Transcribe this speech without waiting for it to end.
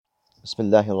بسم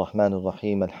الله الرحمن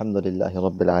الرحيم الحمد لله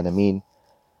رب العالمين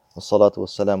والصلاة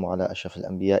والسلام على أشرف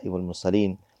الأنبياء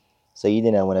والمرسلين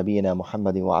سيدنا ونبينا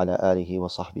محمد وعلى آله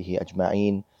وصحبه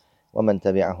أجمعين ومن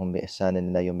تبعهم بإحسان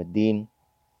إلى يوم الدين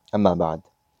أما بعد.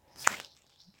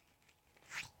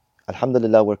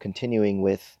 Alhamdulillah, we're continuing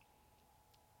with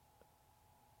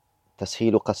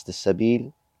تسهيل قصد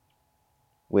السبيل,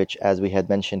 which, as we had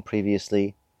mentioned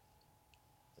previously,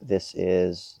 this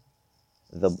is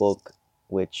the book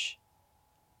which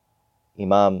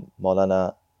Imam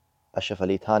Maulana Ashraf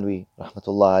Ali Thanwi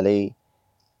rahmatullah alayhi,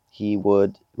 he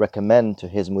would recommend to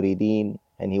his murideen,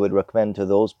 and he would recommend to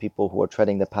those people who are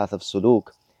treading the path of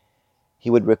suluk. He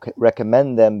would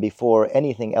recommend them before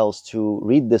anything else to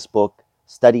read this book,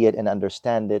 study it and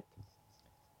understand it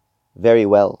very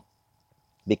well.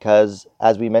 Because,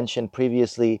 as we mentioned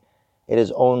previously, it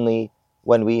is only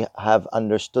when we have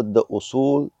understood the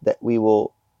usul that we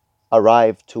will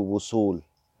arrive to wusul.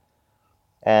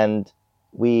 And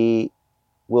we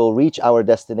will reach our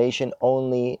destination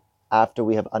only after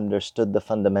we have understood the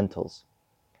fundamentals.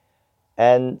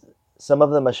 And some of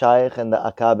the mashayikh and the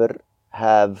akabir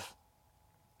have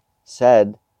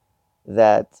said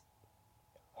that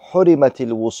حرمت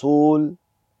الوصول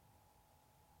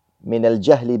من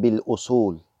الجهل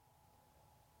بالأصول.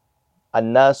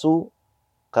 الناس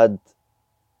قد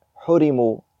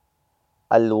حرموا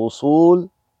الوصول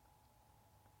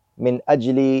من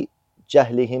أجل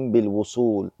جهلهم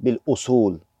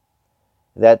بالأصول.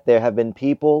 That there have been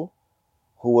people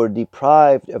who were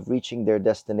deprived of reaching their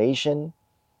destination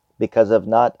because of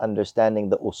not understanding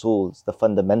the usuls, the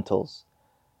fundamentals.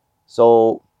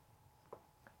 So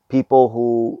people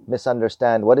who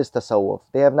misunderstand what is tasawwuf,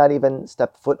 they have not even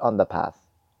stepped foot on the path,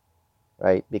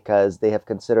 right? Because they have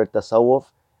considered tasawwuf,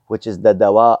 which is the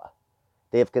dawa,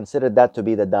 they have considered that to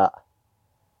be the da.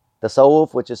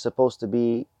 Tasawwuf, which is supposed to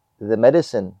be the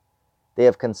medicine, they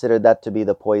have considered that to be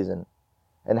the poison.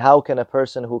 And how can a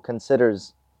person who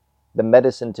considers the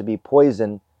medicine to be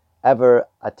poison ever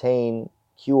attain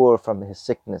cure from his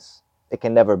sickness? It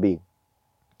can never be.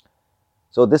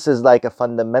 So this is like a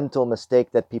fundamental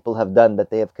mistake that people have done, that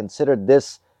they have considered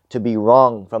this to be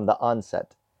wrong from the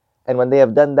onset. And when they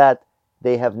have done that,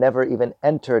 they have never even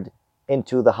entered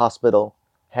into the hospital.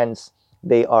 Hence,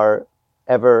 they are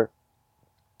ever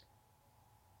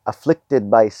afflicted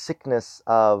by sickness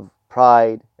of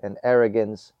pride and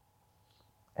arrogance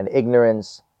and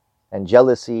ignorance and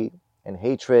jealousy and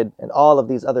hatred and all of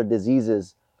these other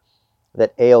diseases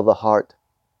that ail the heart.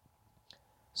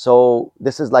 So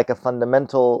this is like a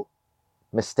fundamental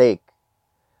mistake.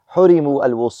 حرموا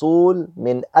الوصول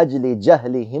من أجل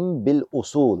جهلهم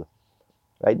بالأصول.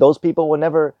 Right? Those people were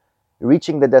never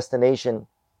reaching the destination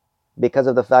because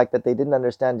of the fact that they didn't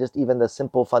understand just even the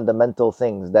simple fundamental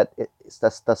things, that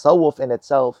tasawwuf in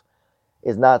itself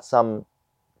is not some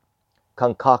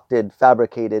concocted,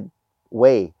 fabricated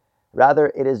way.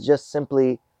 Rather, it is just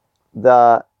simply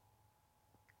the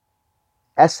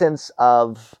essence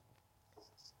of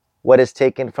what is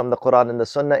taken from the Quran and the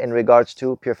Sunnah in regards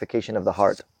to purification of the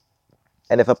heart.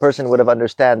 And if a person would have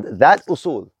understood that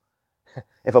usul,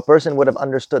 if a person would have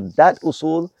understood that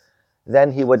usul,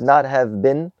 then he would not have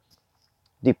been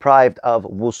deprived of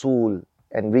wusul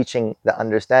and reaching the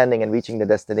understanding and reaching the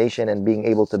destination and being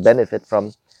able to benefit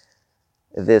from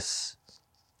this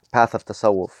path of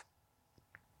tasawwuf.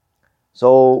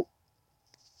 So,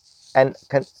 and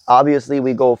obviously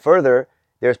we go further,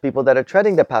 there's people that are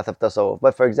treading the path of tasawwuf,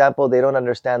 but for example, they don't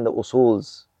understand the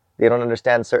usuls, they don't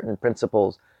understand certain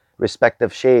principles, respect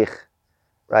of shaykh,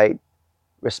 right?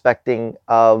 Respecting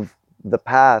of the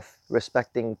path,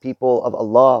 respecting people of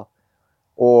Allah,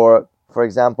 or for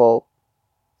example,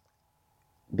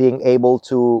 being able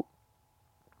to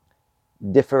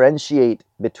differentiate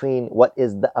between what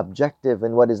is the objective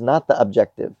and what is not the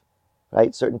objective,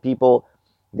 right? Certain people,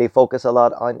 they focus a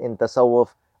lot on in tasawwuf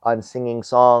on singing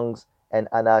songs and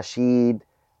anashid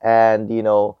and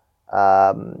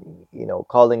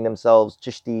calling themselves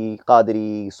Chishti,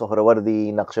 Qadri,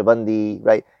 Sohrawardi, Naqshbandi,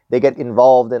 right? They get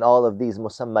involved in all of these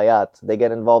musammayat. They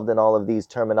get involved in all of these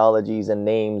terminologies and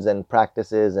names and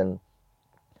practices and,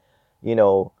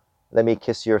 let me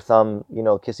kiss your thumb,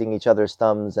 kissing each other's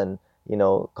thumbs and,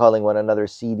 calling one another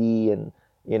CD and,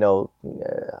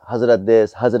 Hazrat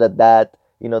this, Hazrat that,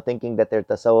 thinking that their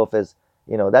tasawwuf is,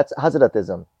 that's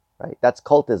Hazratism, right? That's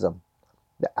cultism.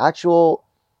 The actual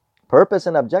purpose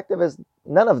and objective is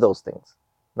none of those things.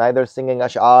 Neither singing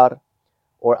ash'ar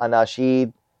or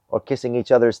anashid or kissing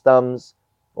each other's thumbs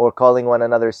or calling one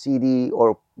another CD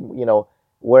or,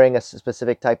 wearing a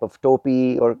specific type of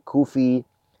topi or kufi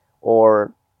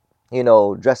or,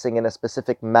 dressing in a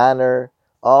specific manner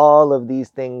all of these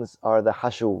things are the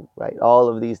hashu, right? All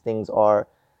of these things are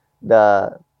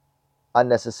the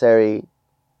unnecessary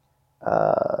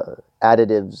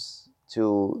additives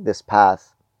to this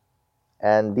path.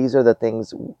 And these are the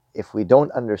things, if we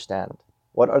don't understand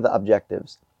what are the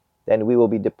objectives, then we will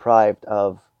be deprived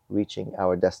of reaching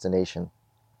our destination.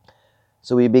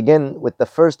 So we begin with the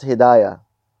first hidayah,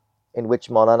 in which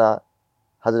Maulana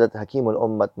Hazrat Hakimul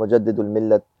Ummat, Mujaddidul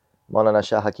Millat, Maulana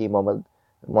Shah Hakim Muhammad,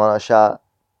 Maulana Shah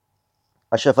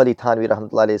Ashraf Ali Thanvi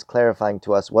Rahmatullahi is clarifying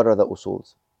to us what are the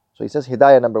usuls. So he says,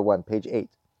 hidayah number 1, page 8,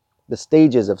 the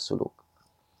stages of suluk.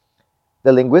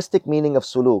 The linguistic meaning of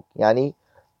suluk, yani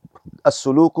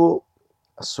السلوك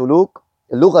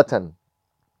لغة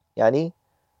يعني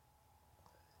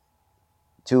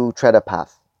to tread a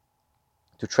path,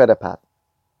 to tread a path.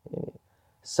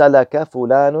 سلك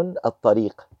فلان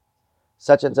الطريق,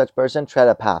 such and such person tread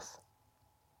a path.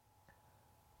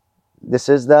 This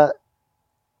is the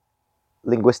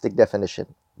linguistic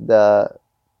definition, the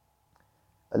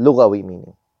lughawi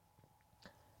meaning.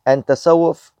 And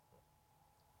tasawwuf,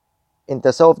 in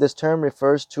tasawwuf, this term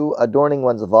refers to adorning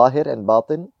one's zahir and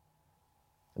batin,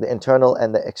 the internal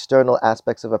and the external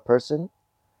aspects of a person,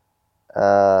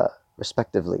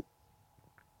 respectively.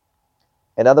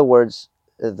 In other words,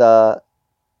 the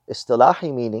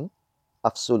istilahi meaning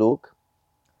of suluk,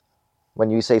 when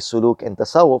you say suluk in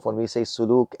tasawwuf, when we say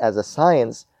suluk as a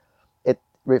science, it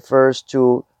refers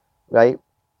to, right,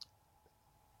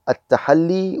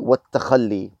 at-tahalli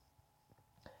wat-takhalli.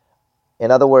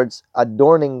 In other words,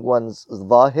 adorning one's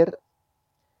zahir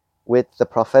with the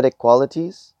prophetic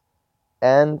qualities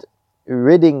and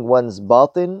ridding one's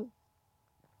batin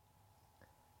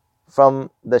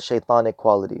from the shaitanic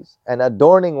qualities, and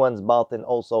adorning one's batin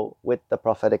also with the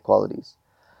prophetic qualities.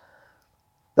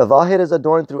 The zahir is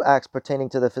adorned through acts pertaining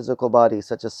to the physical body,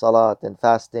 such as salat and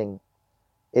fasting.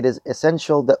 It is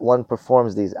essential that one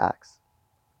performs these acts.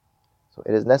 So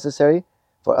it is necessary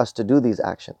for us to do these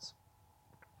actions.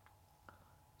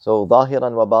 So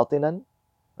zahiran wa batinan,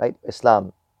 right?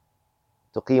 Islam.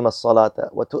 تقيم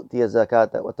الصلاة وتؤتي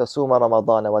الزكاة وتصوم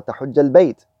رمضان وتحج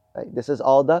البيت. Right? This is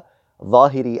all the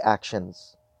zahiri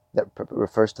actions that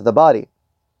refers to the body.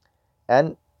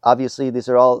 And obviously these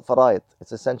are all faraid.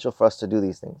 It's essential for us to do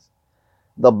these things.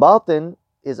 The batin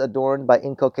is adorned by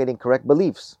inculcating correct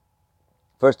beliefs.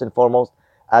 First and foremost,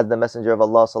 as the Messenger of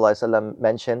Allah ﷺ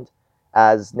mentioned,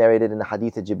 as narrated in the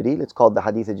Hadith of Jibreel, it's called the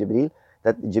Hadith of Jibreel,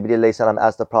 that Jibreel ﷺ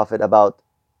asked the Prophet about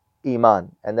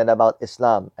Iman, and then about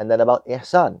Islam, and then about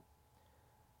Ihsan.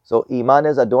 So Iman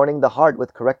is adorning the heart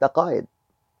with correct aqaid,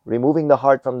 removing the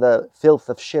heart from the filth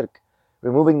of shirk,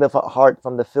 removing the heart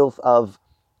from the filth of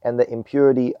and the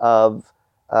impurity of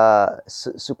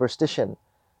superstition,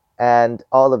 and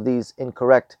all of these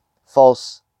incorrect,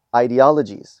 false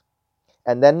ideologies.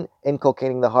 And then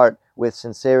inculcating the heart with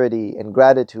sincerity and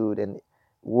gratitude and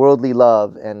worldly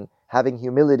love, and having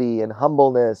humility and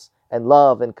humbleness and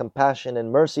love and compassion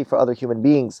and mercy for other human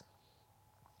beings.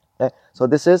 Okay? So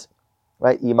this is,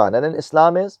 right, Iman. And then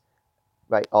Islam is,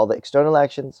 right, all the external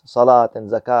actions, salat and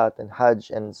zakat and hajj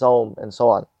and saum and so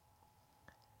on.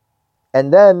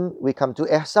 And then we come to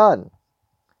Ihsan.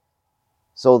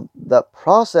 So the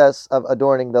process of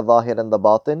adorning the zahir and the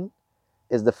batin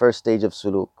is the first stage of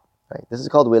suluk. Right? This is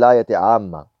called wilayat-e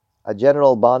amma, a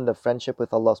general bond of friendship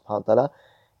with Allah subhanahu wa ta'ala,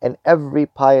 and every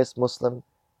pious Muslim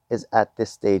is at this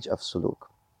stage of suluk.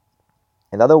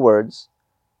 In other words,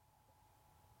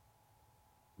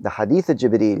 the Hadith of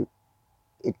Jibreel,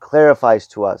 it clarifies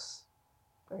to us,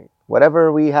 right,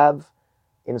 whatever we have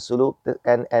in suluk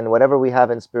and whatever we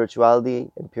have in spirituality,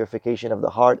 in purification of the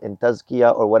heart, in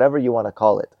tazkiyah, or whatever you want to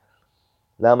call it.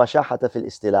 La mashahata fil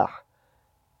istilah.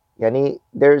 Yani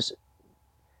there's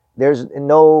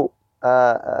no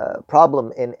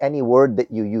problem in any word that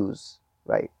you use,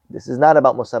 right? This is not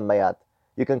about musammayat.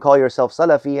 You can call yourself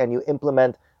Salafi and you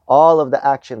implement all of the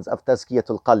actions of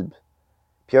tazkiyatul qalb,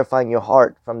 purifying your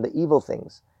heart from the evil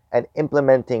things and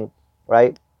implementing,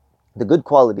 right, the good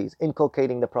qualities,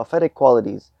 inculcating the prophetic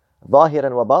qualities,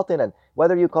 zahiran wa batinan.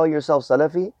 Whether you call yourself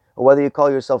Salafi or whether you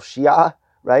call yourself Shia,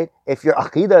 right? If your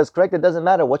aqidah is correct, it doesn't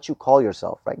matter what you call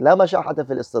yourself, right? La mashahata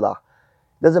fil istilah.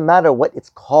 Doesn't matter what it's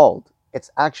called.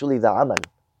 It's actually the amal.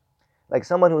 Like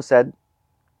someone who said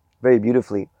very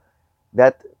beautifully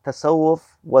that tasawwuf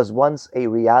was once a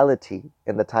reality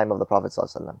in the time of the Prophet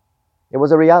ﷺ. It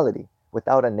was a reality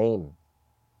without a name.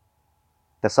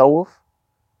 Tasawwuf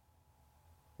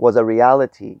was a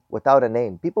reality without a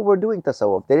name. People were doing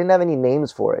tasawwuf. They didn't have any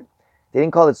names for it. They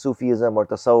didn't call it Sufism or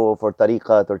tasawwuf or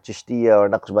tariqat or Chishtiya or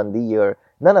Naqshbandiyya or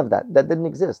none of that. That didn't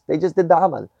exist. They just did the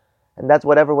amal. And that's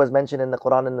whatever was mentioned in the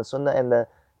Quran and the Sunnah and the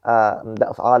the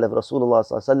af'al of Rasulullah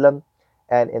sallallahu alaihi wasallam,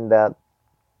 and in the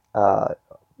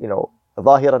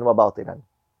ظاهرا وباطنا,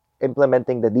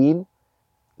 implementing the deen,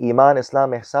 iman,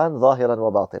 Islam, ihsan, ظاهرا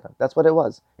وباطنا. That's what it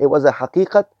was. It was a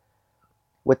haqiqat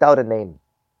without a name.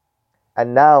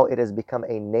 And now it has become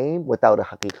a name without a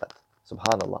haqiqat.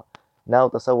 Subhanallah. Now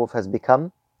tasawwuf has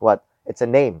become what? It's a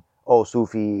name. Oh,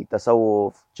 Sufi,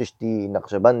 tasawwuf, Chishti,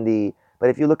 Naqshbandi. But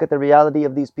if you look at the reality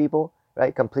of these people,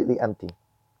 right, completely empty.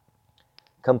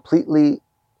 Completely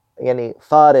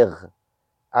فارغ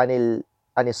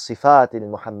عن الصفات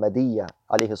المحمدية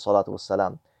عليه الصلاة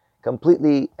والسلام.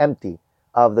 Completely empty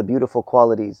of the beautiful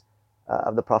qualities,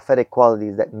 of the prophetic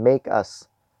qualities that make us,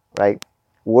 right,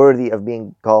 worthy of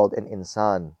being called an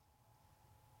insan.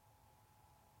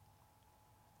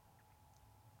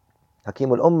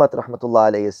 Hakim al-Ummat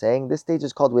rahmatullah alayhi is saying this stage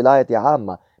is called wilayat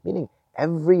amma, meaning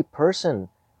every person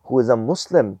who is a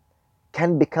Muslim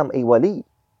can become a wali,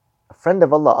 a friend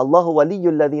of Allah. Allahu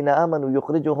waliyul ladhina amanu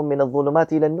yukhrijuhum min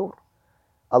adh-dhulumati ila an-nur.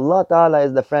 Allah Ta'ala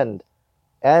is the friend,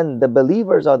 and the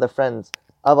believers are the friends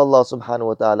of Allah subhanahu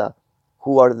wa ta'ala,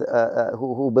 who are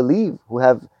who believe, who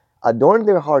have adorned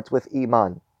their hearts with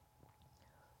iman,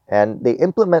 and they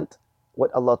implement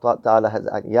what Allah Ta'ala has.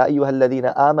 Ya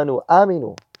ayyuhalladhina amanu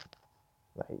aminu.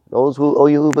 Those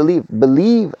who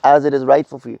believe as it is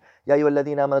rightful for you. Ya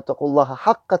ayyuhalladhina amanu taqullaha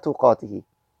haqqa tuqatihi.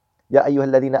 Ya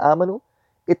ayyuhalladhina amanu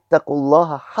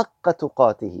ittaqullaha haqqa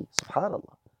tuqatihi.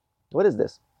 Subhanallah. What is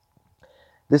this?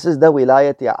 This is the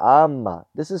wilayat amma.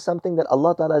 This is something that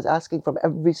Allah Ta'ala is asking from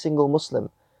every single Muslim.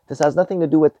 This has nothing to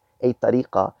do with a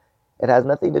tariqah. It has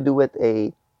nothing to do with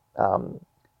a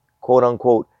quote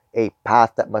unquote a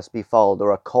path that must be followed,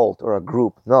 or a cult, or a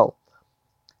group. No.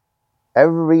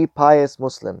 Every pious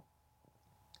Muslim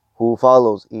who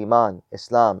follows iman,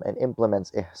 Islam, and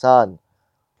implements ihsan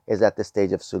is at this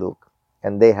stage of suluk,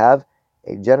 and they have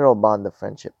a general bond of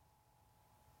friendship.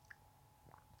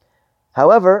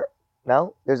 However,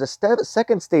 now there's a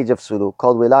second stage of suluk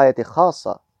called wilayat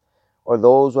khasa, or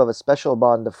those who have a special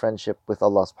bond of friendship with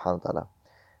Allah subhanahu wa ta'ala.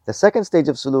 The second stage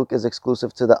of suluk is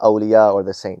exclusive to the awliya, or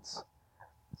the saints.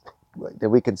 That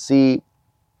we can see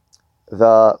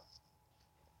the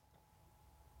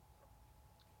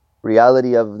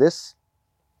reality of this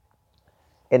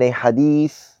in a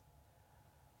hadith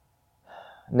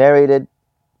narrated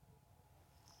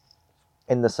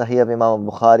in the Sahih of Imam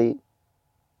Bukhari,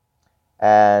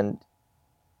 and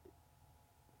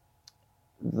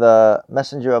the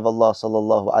Messenger of Allah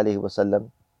sallallahu alaihi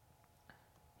wasallam,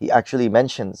 he actually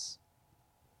mentions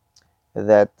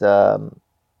that Allah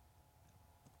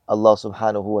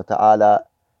subhanahu wa ta'ala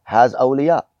has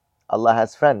awliya. Allah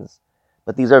has friends.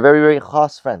 But these are very, very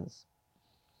khas friends.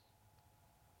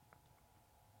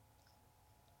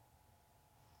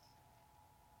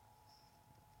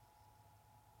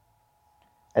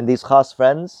 And these khas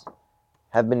friends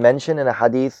have been mentioned in a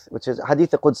hadith, which is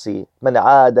hadith Qudsi. Man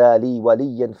aada li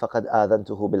waliyan faqad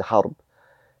adhantuhu bil harb.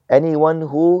 Anyone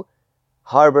who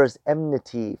harbors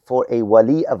enmity for a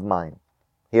wali of mine.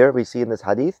 Here we see in this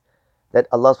hadith that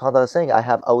Allah subhanahu wa ta'ala is saying, I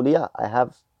have awliya. I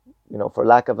have, for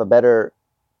lack of a better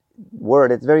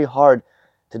word, it's very hard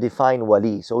to define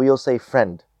wali. So we'll say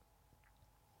friend.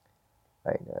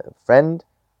 Right? Friend,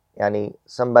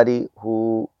 somebody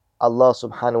who Allah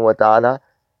subhanahu wa ta'ala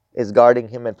is guarding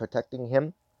him and protecting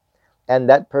him, and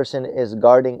that person is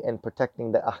guarding and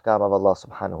protecting the ahkam of Allah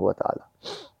subhanahu wa ta'ala.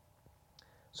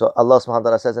 So Allah subhanahu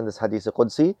wa ta'ala says in this hadith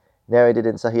Qudsi, narrated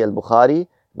in Sahih al-Bukhari,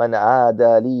 Man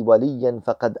aada li waliyan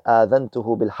faqad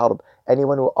adhantuhu bil harb.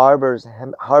 Anyone who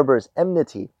harbors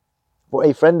enmity for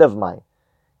a friend of mine,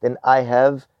 then I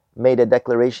have made a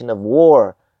declaration of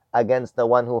war against the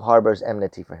one who harbors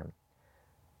enmity for him.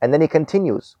 And then he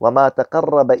continues, وَمَا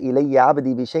تَقَرَّبَ إِلَيَّ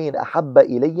عَبْدِي بِشَيْءٍ أَحَبَّ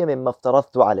إِلَيَّ مِمَّا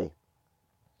افْتَرَضْتُ عَلَيْهِ.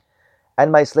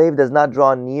 And my slave does not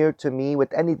draw near to me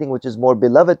with anything which is more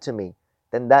beloved to me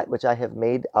than that which I have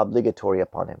made obligatory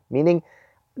upon him. Meaning,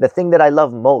 the thing that I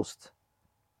love most,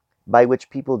 by which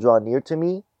people draw near to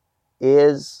me,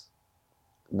 is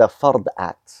the fard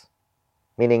act.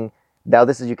 Meaning, now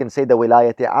this is, you can say, the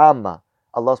wilayat amma.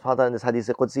 Allah subhanahu wa ta'ala in this hadith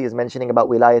Qudsi is mentioning about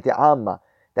wilayat amma,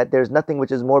 that there's nothing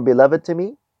which is more beloved to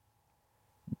me,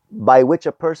 by which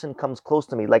a person comes close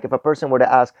to me. Like if a person were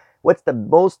to ask, what's the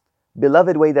most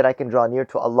beloved way that I can draw near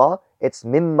to Allah? It's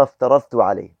mimma aftaradtu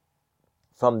alayh,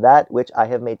 from that which I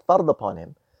have made fard upon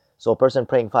him. So a person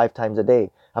praying 5 times a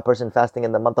day, a person fasting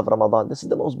in the month of Ramadan, this is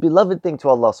the most beloved thing to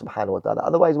Allah subhanahu wa ta'ala.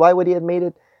 Otherwise, why would He have made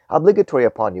it obligatory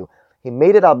upon you? He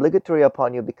made it obligatory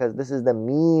upon you because this is the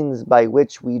means by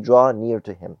which we draw near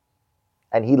to Him.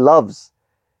 And He loves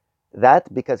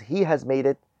that because He has made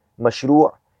it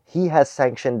mashru', He has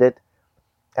sanctioned it.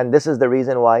 And this is the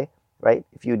reason why right?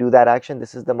 If you do that action,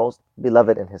 this is the most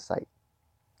beloved in His sight.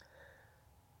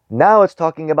 Now it's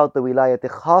talking about the wilayat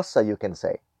khassa, you can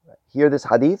say. Here, this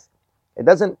hadith, it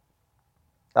doesn't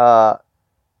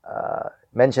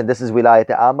mention this is wilayat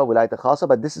amma, wilayat khassa,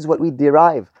 but this is what we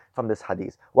derive from this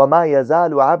hadith. وَمَا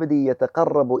يَزَالُ عَبْدِي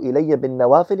يَتَقَرَّبُ إِلَيَّ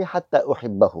بِالنَّوَافِلِ حَتَّى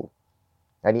أُحِبَّهُ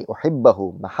يعني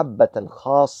أُحِبَّهُ مَحَبَّةً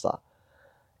خَاصَّةً.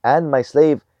 And my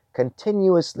slave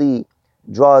continuously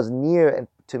draws near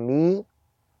to me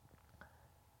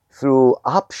through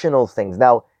optional things.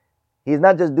 Now, he's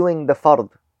not just doing the fard,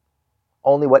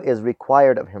 only what is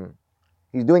required of him.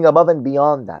 He's doing above and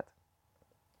beyond that.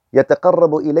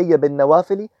 يَتَقَرَّبُ إِلَيَّ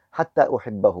بِالنَّوَافِلِ حَتَّى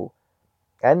أُحِبَّهُ.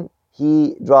 And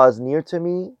he draws near to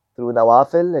me through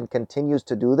nawafil and continues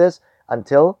to do this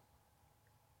until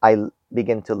I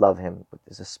begin to love him. But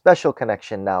there's a special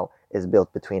connection now is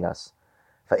built between us.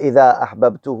 فَإِذَا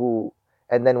أَحْبَبْتُهُ.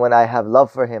 And then when I have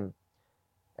love for him,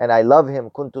 and I love him,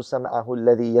 كُنْتُ سَمْعَهُ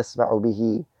الَّذِي يَسْمَعُ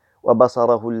بِهِ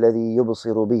وَبَصَرَهُ الَّذِي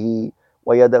يُبْصِرُ بِهِ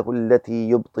وَيَدَهُ الَّتِي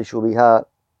يُبْطِشُ بِهَا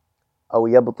أو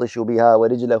يبطش بها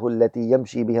ورجله التي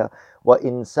يمشي بها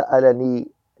وإن سألني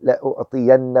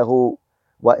لأعطينه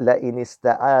وَلَئِنِ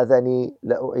اسْتَعَاذَنِي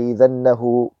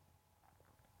لَأُعِيذَنَّهُ.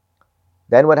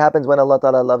 Then what happens when Allah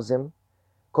Ta'ala loves him?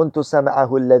 كُنْتُ سَمْعَهُ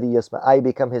الَّذِي يَسْمَعُ. I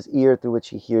become his ear through which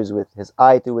he hears with, his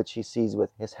eye through which he sees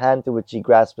with, his hand through which he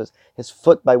grasps, his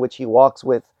foot by which he walks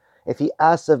with. If he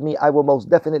asks of me, I will most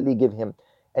definitely give him.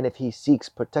 And if he seeks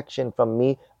protection from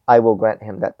me, I will grant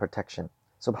him that protection.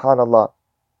 Subhanallah.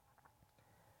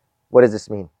 What does this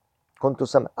mean? كُنْتُ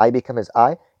سَمْعَ. I become his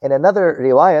eye. In another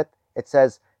riwayat, it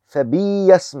says, فَبِي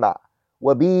يَسْمَعُ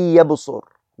وَبِي يَبْصُرُ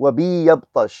وَبِي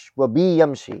يَبْطَشُ وَبِي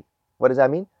يَمْشِي. What does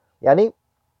that mean? Yani,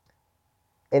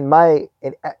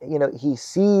 he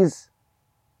sees,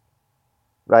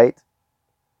 right,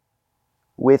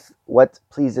 with what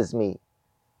pleases me.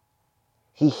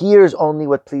 He hears only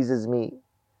what pleases me.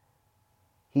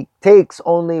 He takes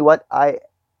only what I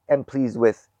am pleased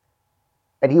with.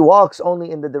 And he walks only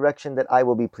in the direction that I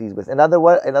will be pleased with. In other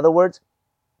words,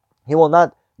 he will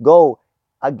not go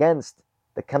against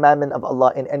the commandment of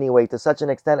Allah in any way, to such an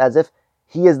extent as if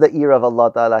he is the ear of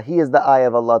Allah Ta'ala, he is the eye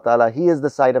of Allah Ta'ala, he is the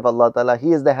sight of Allah Ta'ala,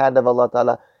 he is the hand of Allah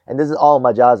Ta'ala. And this is all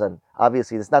majazan.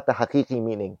 Obviously, it's not the haqiqi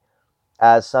meaning.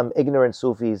 As some ignorant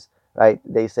Sufis, right,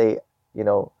 they say,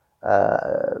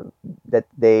 that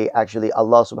they actually,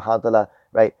 Allah Subhanahu wa Ta'ala,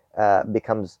 right,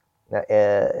 becomes,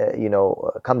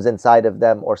 comes inside of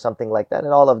them or something like that.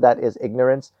 And all of that is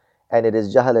ignorance, and it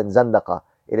is jahl and zandaqa.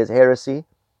 It is heresy,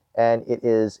 and it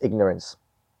is ignorance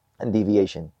and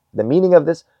deviation. The meaning of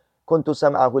this, كُنْتُ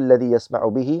سَمْعَهُ الَّذِي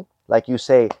يَسْمَعُ بِهِ, like you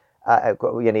say, I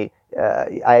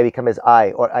become his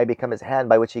eye, or I become his hand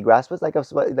by which he grasps.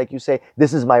 Like you say,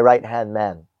 this is my right hand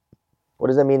man. What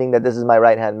is the meaning that this is my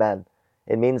right hand man?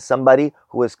 It means somebody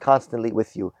who is constantly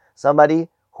with you, somebody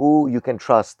who you can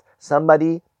trust,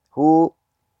 somebody who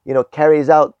carries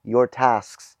out your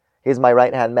tasks. He's my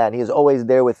right hand man. He is always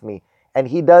there with me, and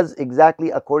he does exactly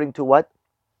according to what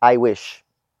I wish.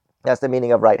 That's the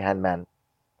meaning of right hand man.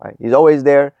 Right? He's always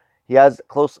there. He has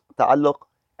close ta'alluq,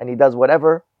 and he does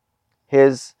whatever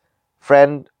his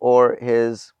friend or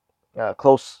his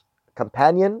close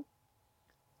companion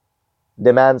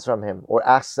demands from him or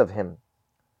asks of him.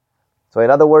 So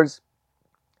in other words,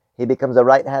 he becomes a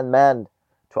right hand man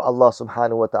to Allah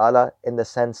Subhanahu wa Ta'ala, in the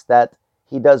sense that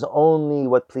he does only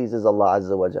what pleases Allah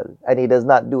Azza wa Jal, and he does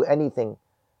not do anything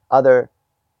other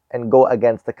and go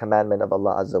against the commandment of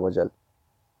Allah Azza wa Jal.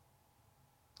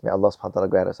 May Allah Subhanahu wa Ta'ala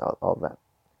grant us all of that.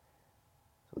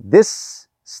 So this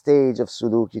stage of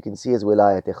suluk, you can see, is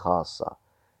wilayat khassa.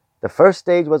 The first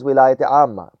stage was wilayat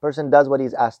amma. A person does what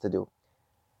he's asked to do.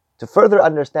 To further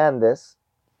understand this,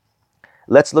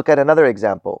 let's look at another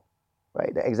example.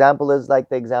 Right? The example is like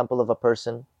the example of a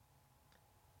person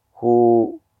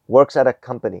who works at a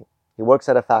company. He works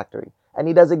at a factory, and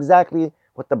he does exactly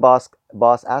what the boss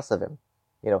asks of him.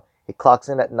 He clocks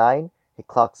in at 9, he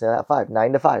clocks in at 5,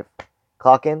 9 to 5.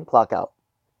 Clock in, clock out.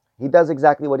 He does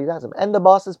exactly what he asks him, and the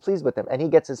boss is pleased with him, and he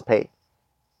gets his pay.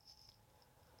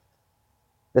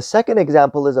 The second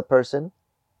example is a person,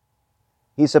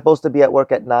 he's supposed to be at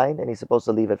work at 9, and he's supposed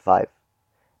to leave at 5.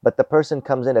 But the person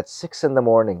comes in at 6 in the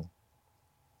morning,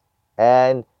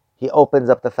 and he opens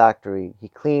up the factory, he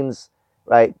cleans,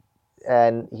 right,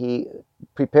 and he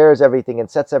prepares everything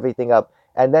and sets everything up,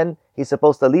 and then he's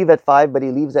supposed to leave at 5, but he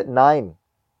leaves at 9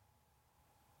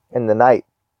 in the night,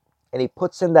 and he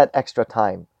puts in that extra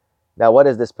time. Now what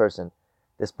is this person?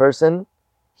 This person,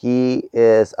 he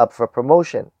is up for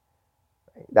promotion.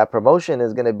 That promotion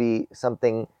is going to be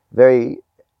something very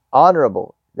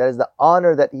honorable. That is the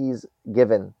honor that he's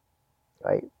given,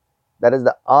 right? That is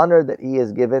the honor that he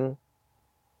is given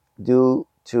due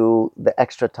to the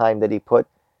extra time that he put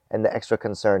and the extra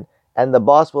concern. And the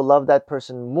boss will love that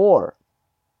person more.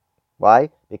 Why?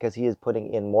 Because he is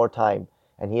putting in more time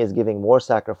and he is giving more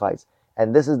sacrifice.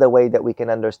 And this is the way that we can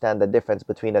understand the difference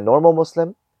between a normal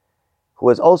Muslim who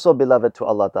is also beloved to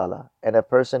Allah Ta'ala and a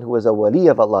person who is a wali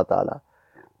of Allah Ta'ala.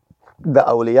 The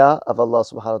awliya of Allah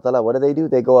Subhanahu wa Ta'ala, what do?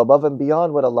 They go above and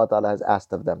beyond what Allah Ta'ala has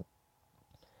asked of them.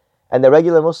 And the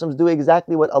regular Muslims do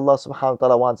exactly what Allah Subhanahu wa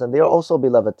Ta'ala wants, and they are also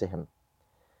beloved to Him.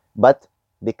 But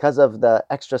because of the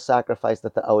extra sacrifice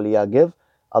that the awliya give,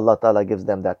 Allah Ta'ala gives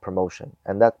them that promotion.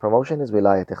 And that promotion is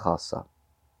wilayat-e khassa.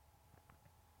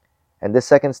 And this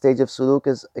second stage of suluk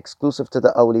is exclusive to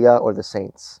the awliya or the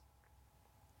saints.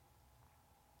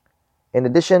 In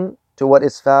addition to what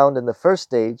is found in the first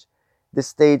stage, this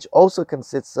stage also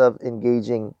consists of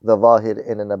engaging the zahir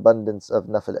in an abundance of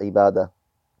nafil ibadah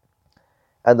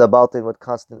and the batin with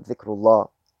constant dhikrullah.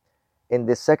 In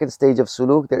this second stage of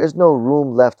suluk, there is no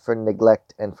room left for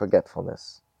neglect and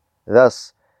forgetfulness.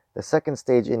 Thus, the second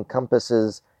stage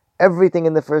encompasses everything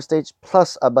in the first stage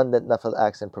plus abundant nafil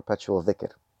acts and perpetual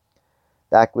dhikr.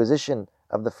 The acquisition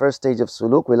of the first stage of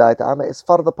suluk, wilayat amma, is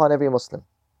fard upon every Muslim.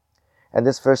 And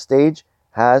this first stage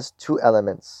has two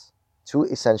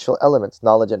essential elements,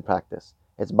 knowledge and practice.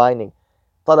 It's binding.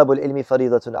 طلب العلم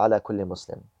فريضة على كل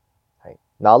مسلم.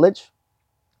 Knowledge,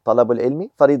 طلب العلم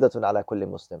فريضة على كل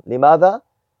مسلم. لماذا؟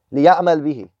 ليعمل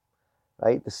به.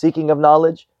 Right? The seeking of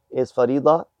knowledge is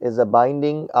faridah, is a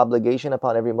binding obligation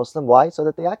upon every Muslim. Why? So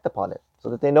that they act upon it. So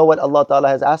that they know what Allah Ta'ala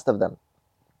has asked of them.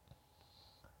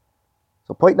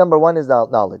 So point number one is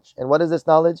knowledge. And what is this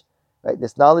knowledge? Right?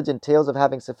 This knowledge entails of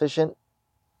having sufficient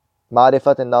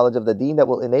ma'rifat and knowledge of the deen that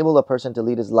will enable a person to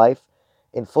lead his life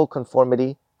in full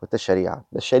conformity with the sharia.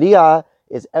 The sharia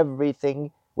is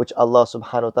everything which Allah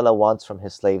Subhanahu wa Ta'ala wants from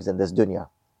His slaves in this dunya.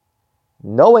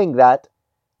 Knowing that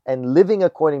and living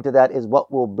according to that is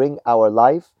what will bring our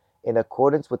life in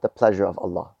accordance with the pleasure of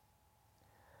Allah.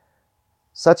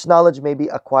 Such knowledge may be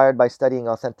acquired by studying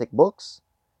authentic books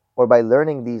or by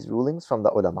learning these rulings from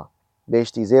the ulama.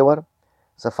 Beheshti Zewar,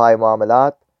 Safai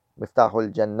Muamalat,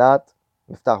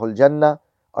 Miftahul Jannah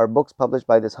are books published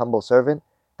by this humble servant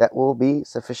that will be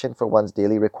sufficient for one's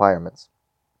daily requirements.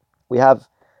 We have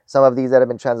some of these that have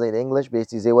been translated in English.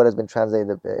 Beheshti Zewar has been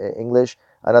translated in English.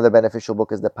 Another beneficial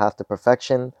book is The Path to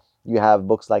Perfection. You have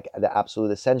books like The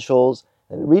Absolute Essentials.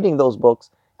 And reading those books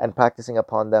and practicing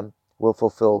upon them will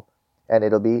fulfill, and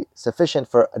it'll be sufficient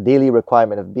for a daily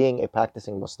requirement of being a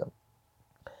practicing Muslim.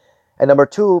 And number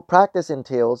two, practice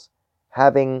entails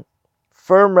having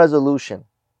firm resolution.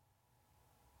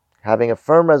 Having a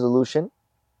firm resolution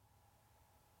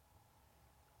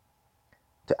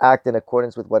to act in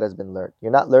accordance with what has been learned.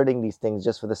 You're not learning these things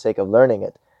just for the sake of learning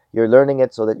it. You're learning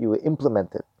it so that you will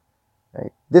implement it.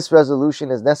 Right? This resolution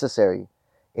is necessary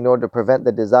in order to prevent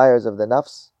the desires of the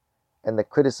nafs and the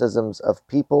criticisms of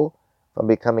people from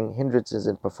becoming hindrances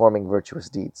in performing virtuous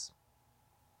deeds.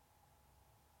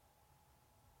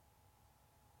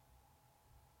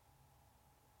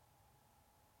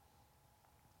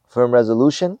 Firm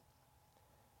resolution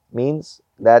means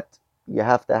that you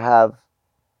have to have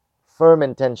firm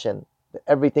intention that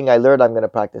everything I learned, I'm going to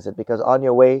practice it, because on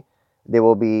your way there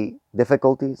will be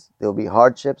difficulties, there will be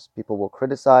hardships, people will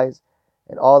criticize,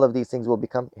 and all of these things will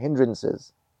become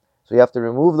hindrances. So you have to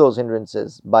remove those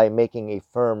hindrances by making a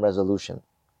firm resolution.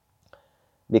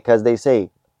 Because they say,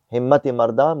 Himmati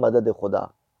marda madad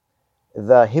khuda.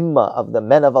 The himma of the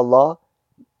men of Allah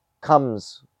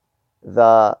comes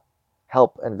the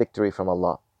help and victory from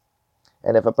Allah.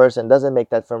 And if a person doesn't make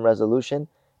that firm resolution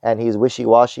and he's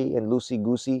wishy-washy and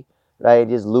loosey-goosey, right,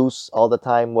 he's loose all the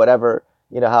time, whatever,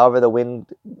 however the wind,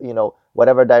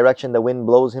 whatever direction the wind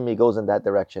blows him, he goes in that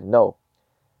direction. No.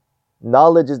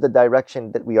 Knowledge is the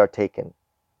direction that we are taken,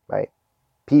 right?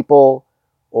 People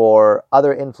or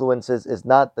other influences is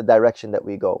not the direction that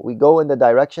we go. We go in the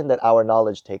direction that our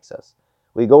knowledge takes us.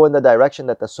 We go in the direction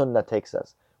that the sunnah takes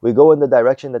us. We go in the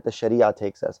direction that the sharia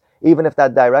takes us, even if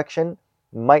that direction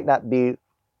might not be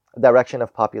a direction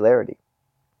of popularity.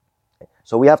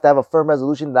 So we have to have a firm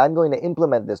resolution that I'm going to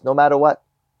implement this no matter what.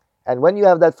 And when you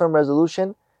have that firm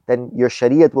resolution, then your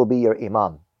shariat will be your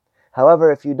imam.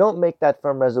 However, if you don't make that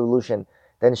firm resolution,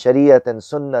 then shariat and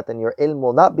sunnat and your ilm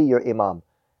will not be your imam.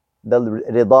 The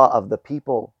rida of the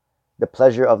people, the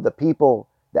pleasure of the people,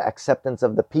 the acceptance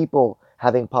of the people,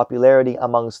 having popularity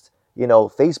amongst,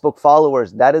 Facebook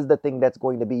followers, that is the thing that's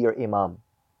going to be your imam.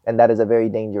 And that is a very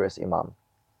dangerous imam.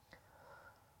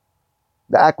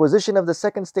 The acquisition of the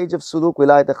second stage of suluk,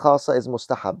 wilayat khasa, is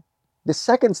mustahab. The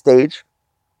second stage,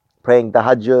 praying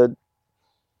tahajjud,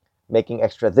 making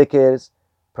extra dhikrs,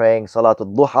 praying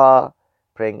salatul duha,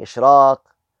 praying ishraq,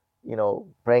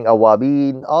 praying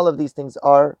awabin, all of these things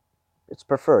it's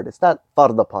preferred. It's not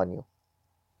fard upon you.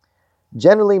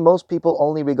 Generally, most people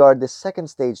only regard this second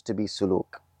stage to be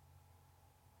suluk.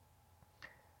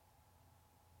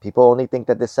 People only think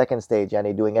that this second stage,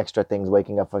 yani doing extra things,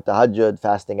 waking up for tahajjud,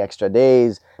 fasting extra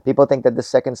days, people think that this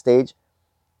second stage,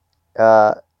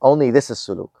 only this is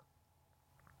suluk.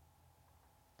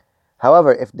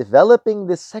 However, if developing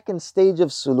this second stage of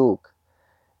suluk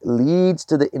leads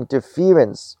to the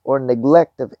interference or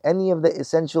neglect of any of the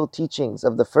essential teachings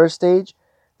of the first stage,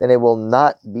 then it will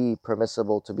not be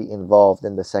permissible to be involved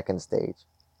in the second stage.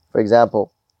 For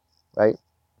example, right?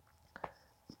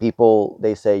 People,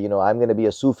 they say, I'm going to be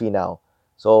a Sufi now.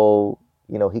 So,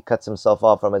 he cuts himself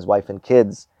off from his wife and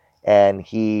kids, and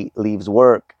he leaves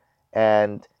work,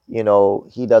 and,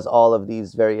 he does all of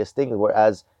these various things.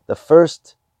 Whereas the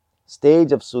first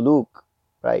stage of suluk,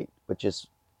 right, which is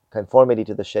conformity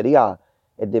to the Sharia,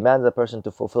 it demands a person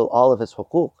to fulfill all of his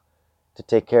huquq, to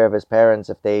take care of his parents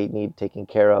if they need taking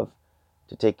care of,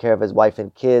 to take care of his wife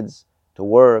and kids, to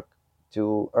work,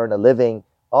 to earn a living.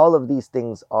 All of these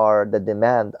things are the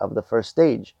demand of the first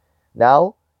stage.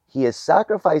 Now, he is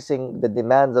sacrificing the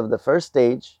demands of the first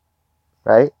stage,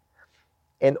 right,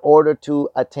 in order to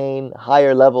attain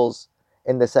higher levels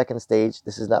in the second stage.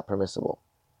 This is not permissible.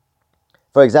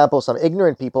 For example, some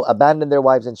ignorant people abandon their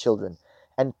wives and children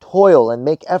and toil and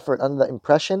make effort under the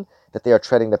impression that they are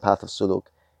treading the path of suluk.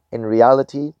 In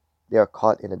reality, they are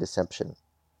caught in a deception.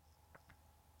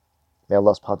 May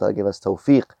Allah subhanahu wa ta'ala give us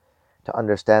tawfiq to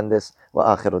understand this.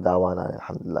 Wa akhiru da'wana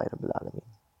alhamdulillahi rabbil alameen.